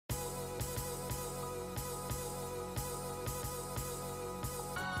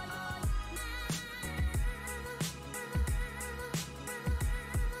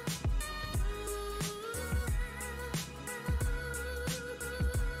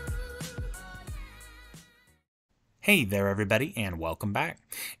Hey there everybody, and welcome back.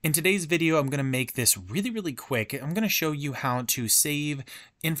 In today's video I'm going to make this really quick. I'm going to show you how to save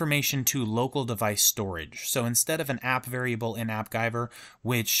information to local device storage. So instead of an app variable in Appgyver,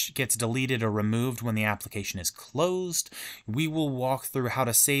 which gets deleted or removed when the application is closed, we will walk through how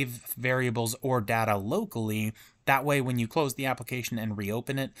to save variables or data locally. That way when you close the application and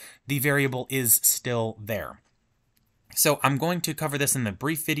reopen it, the variable is still there. So I'm going to cover this in the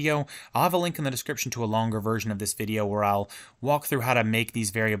brief video. I'll have a link in the description to a longer version of this video where I'll walk through how to make these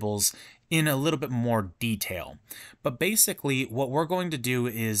variables in a little bit more detail. But basically what we're going to do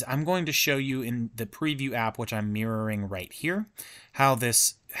is I'm going to show you in the preview app, which I'm mirroring right here, how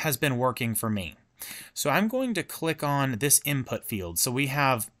this has been working for me. So I'm going to click on this input field. So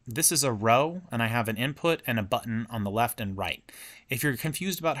this is a row and I have an input and a button on the left and right. If you're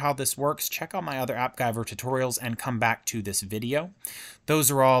confused about how this works, check out my other Appgyver tutorials and come back to this video. Those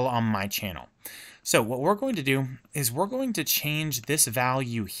are all on my channel. So what we're going to do is we're going to change this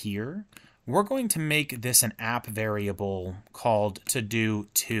value here. We're going to make this an app variable called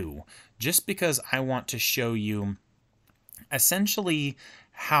to-do2, just because I want to show you essentially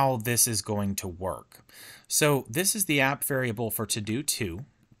how this is going to work. So this is the app variable for to-do2,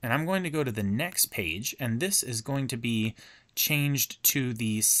 and I'm going to go to the next page, and this is going to be changed to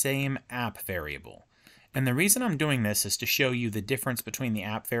the same app variable. And the reason I'm doing this is to show you the difference between the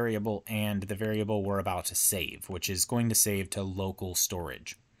app variable and the variable we're about to save, which is going to save to local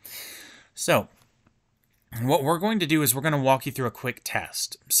storage. So what we're going to do is we're going to walk you through a quick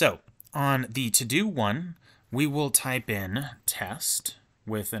test. So on the to-do one, we will type in test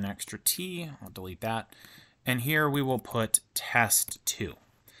with an extra T. I'll delete that. And here we will put test2.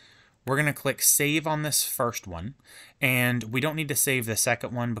 We're going to click save on this first one, and we don't need to save the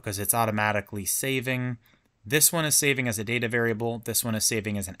second one because it's automatically saving. This one is saving as a data variable. This one is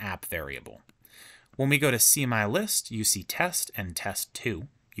saving as an app variable. When we go to see my list, you see test and test2.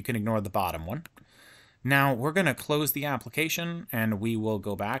 You can ignore the bottom one. Now we're going to close the application and we will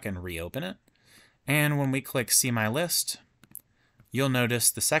go back and reopen it. And when we click see my list, you'll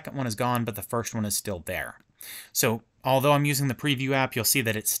notice the second one is gone, but the first one is still there. So although I'm using the preview app, you'll see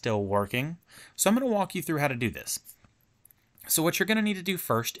that it's still working. So I'm going to walk you through how to do this. So what you're going to need to do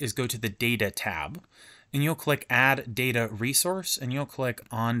first is go to the Data tab, and you'll click Add Data Resource, and you'll click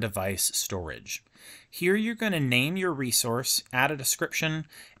On Device Storage. Here you're going to name your resource, add a description,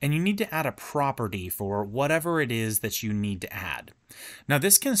 and you need to add a property for whatever it is that you need to add. Now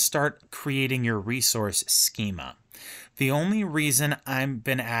this can start creating your resource schema. The only reason I've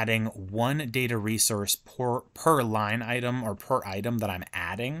been adding one data resource per line item or per item that I'm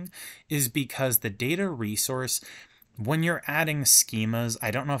adding is because the data resource, when you're adding schemas,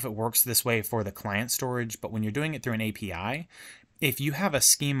 I don't know if it works this way for the client storage, but when you're doing it through an API, if you have a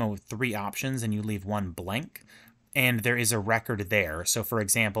schema with 3 options and you leave one blank, and there is a record there. So for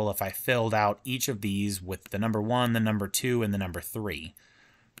example, if I filled out each of these with the number 1, the number 2, and the number 3,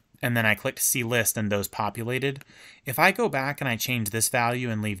 and then I clicked see list and those populated, if I go back and I change this value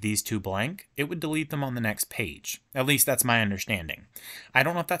and leave these 2 blank, it would delete them on the next page. At least that's my understanding. I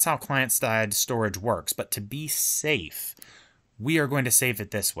don't know if that's how client-side storage works, but to be safe, we are going to save it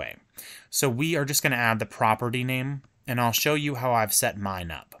this way. So we are just going to add the property name, and I'll show you how I've set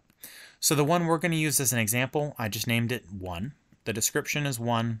mine up. So the one we're going to use as an example, I just named it 1. The description is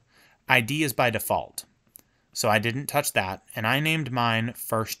 1. ID is by default. So I didn't touch that, and I named mine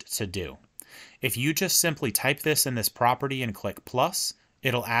first to do. If you just simply type this in this property and click plus,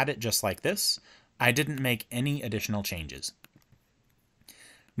 it'll add it just like this. I didn't make any additional changes.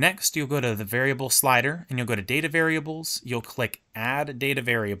 Next, you'll go to the variable slider, and you'll go to data variables. You'll click add data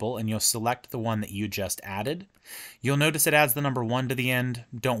variable, and you'll select the one that you just added. You'll notice it adds the number 1 to the end.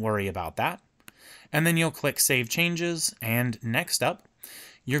 Don't worry about that. And then you'll click save changes, and next up,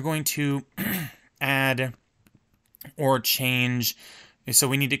 you're going to add or change. So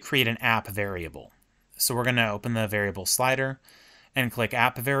we need to create an app variable. So we're going to open the variable slider and click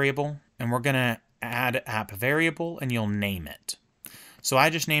app variable, and we're going to add app variable, and you'll name it. So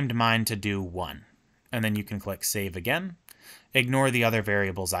I just named mine to do 1, and then you can click save again. Ignore the other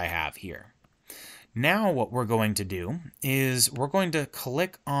variables I have here. Now what we're going to do is we're going to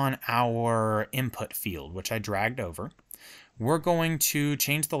click on our input field, which I dragged over. We're going to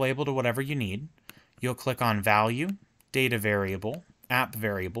change the label to whatever you need. You'll click on value, data variable, app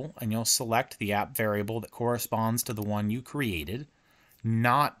variable, and you'll select the app variable that corresponds to the one you created,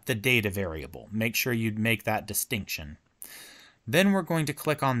 not the data variable. Make sure you make that distinction. Then we're going to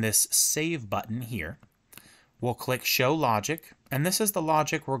click on this save button here. We'll click show logic, and this is the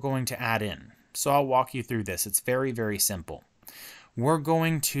logic we're going to add in. So I'll walk you through this. It's very simple. we're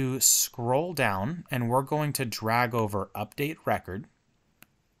going to scroll down and we're going to drag over update record.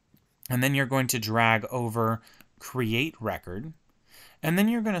 And then you're going to drag over create record. And then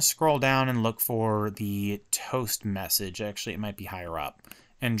you're going to scroll down and look for the toast message. Actually, it might be higher up,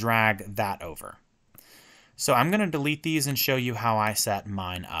 and drag that over. So I'm going to delete these and show you how I set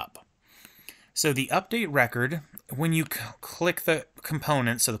mine up. So the update record, when you click the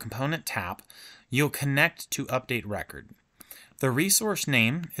component, so the component tap, you'll connect to update record. The resource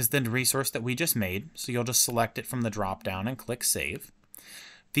name is the resource that we just made, so you'll just select it from the drop down and click save.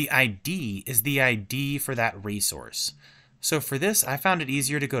 The ID is the ID for that resource. So for this, I found it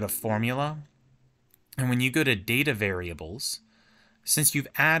easier to go to formula. And when you go to data variables, since you've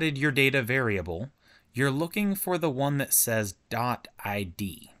added your data variable, you're looking for the one that says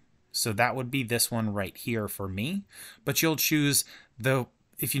 .id. So that would be this one right here for me. But you'll choose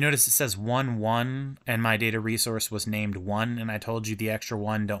if you notice it says 1 and my data resource was named 1 and I told you the extra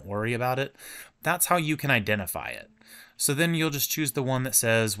 1, don't worry about it. That's how you can identify it. So then you'll just choose the one that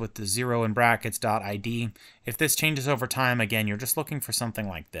says with the 0 in brackets .id. If this changes over time, again, you're just looking for something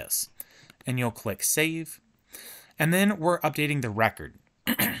like this. And you'll click save. And then we're updating the record.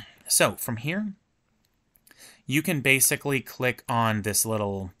 So from here, you can basically click on this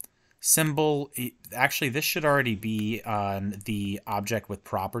little symbol. Actually, this should already be on the object with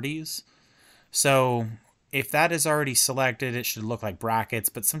properties. So if that is already selected, it should look like brackets,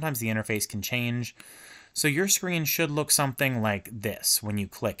 but sometimes the interface can change. So your screen should look something like this when you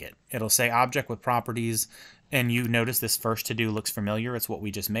click it. It'll say object with properties, and you notice this first to do looks familiar. It's what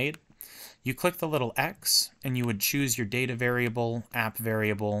we just made. You click the little X, and you would choose your data variable, app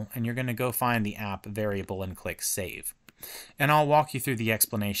variable, and you're going to go find the app variable and click save. And I'll walk you through the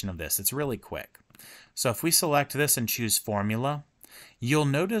explanation of this. It's really quick. So if we select this and choose formula, you'll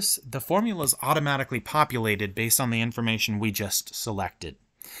notice the formula is automatically populated based on the information we just selected.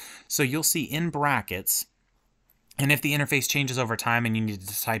 So you'll see in brackets, and if the interface changes over time and you need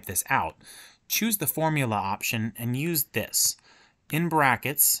to type this out, choose the formula option and use this. In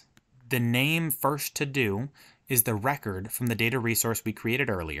brackets, the name first to do is the record from the data resource we created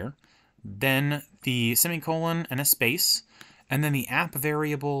earlier, then the semicolon and a space, and then the app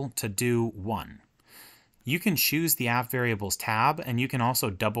variable to do 1. You can choose the app variables tab, and you can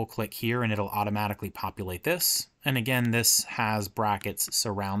also double click here and it'll automatically populate this. And again, this has brackets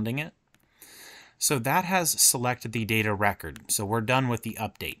surrounding it. So that has selected the data record. So we're done with the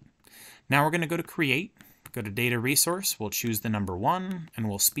update. Now we're going to go to create, go to data resource, we'll choose the number 1, and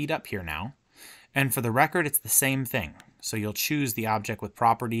we'll speed up here now. And for the record, it's the same thing. So you'll choose the object with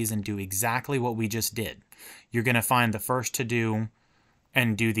properties and do exactly what we just did. You're going to find the first to do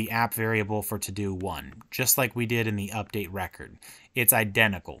and do the app variable for to do 1, just like we did in the update record. It's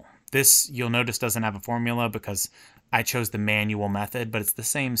identical. This, you'll notice, doesn't have a formula because I chose the manual method, but it's the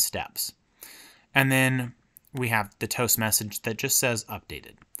same steps. And then we have the toast message that just says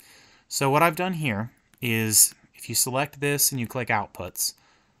updated. So what I've done here is if you select this and you click outputs,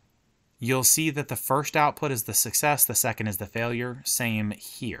 you'll see that the first output is the success, the second is the failure, same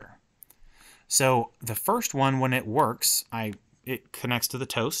here. So the first one, when it works, it connects to the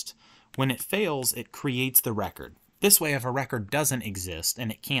toast. When it fails, it creates the record. This way, if a record doesn't exist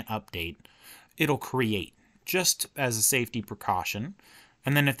and it can't update, it'll create, just as a safety precaution.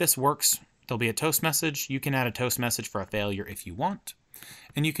 And then if this works, there'll be a toast message. You can add a toast message for a failure if you want,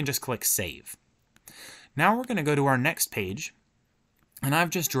 and you can just click save. Now we're going to go to our next page, and I've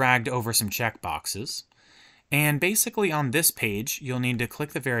just dragged over some checkboxes. And basically on this page, you'll need to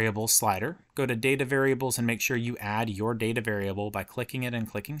click the variables slider, go to data variables and make sure you add your data variable by clicking it and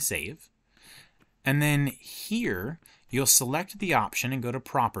clicking save. And then here, you'll select the option and go to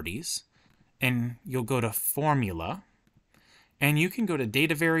properties, and you'll go to formula, and you can go to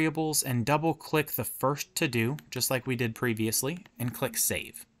data variables and double click the first to do, just like we did previously, and click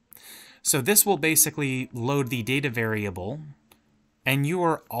save. So this will basically load the data variable, and you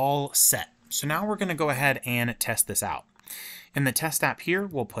are all set. So now we're going to go ahead and test this out. In the test app here,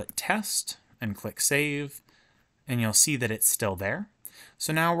 we'll put test and click save, and you'll see that it's still there.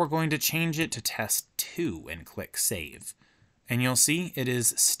 So now we're going to change it to test 2 and click save, and you'll see it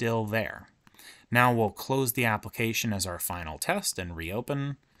is still there. Now we'll close the application as our final test and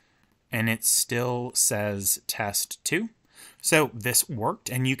reopen, and it still says test 2. So this worked,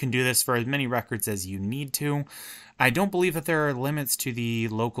 and you can do this for as many records as you need to. I don't believe that there are limits to the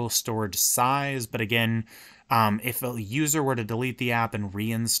local storage size, but again, if a user were to delete the app and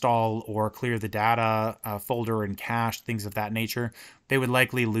reinstall or clear the data folder and cache, things of that nature, they would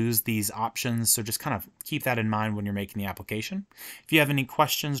likely lose these options. So just kind of keep that in mind when you're making the application. If you have any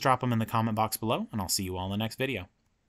questions, drop them in the comment box below, and I'll see you all in the next video.